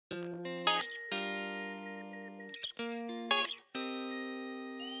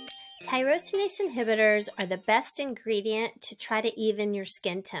Tyrosinase inhibitors are the best ingredient to try to even your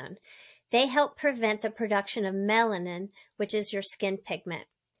skin tone. They help prevent the production of melanin, which is your skin pigment.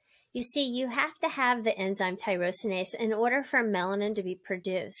 You see, you have to have the enzyme tyrosinase in order for melanin to be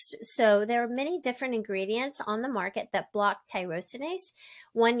produced. So there are many different ingredients on the market that block tyrosinase.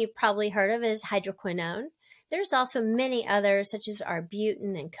 One you've probably heard of is hydroquinone. There's also many others, such as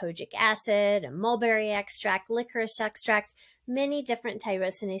arbutin and kojic acid, and mulberry extract, licorice extract, many different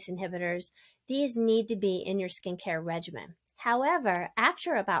tyrosinase inhibitors. These need to be in your skincare regimen. However,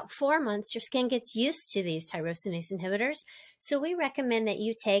 after about 4 months, your skin gets used to these tyrosinase inhibitors. So we recommend that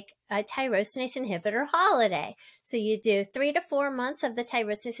you take a tyrosinase inhibitor holiday. So you do 3 to 4 months of the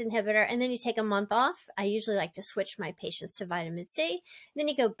tyrosinase inhibitor, and then you take a month off. I usually like to switch my patients to vitamin C. Then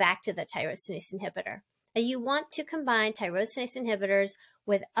you go back to the tyrosinase inhibitor. You want to combine tyrosinase inhibitors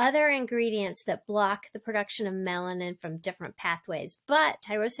with other ingredients that block the production of melanin from different pathways. But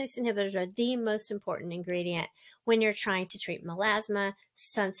tyrosinase inhibitors are the most important ingredient when you're trying to treat melasma,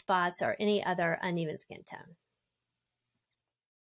 sunspots, or any other uneven skin tone.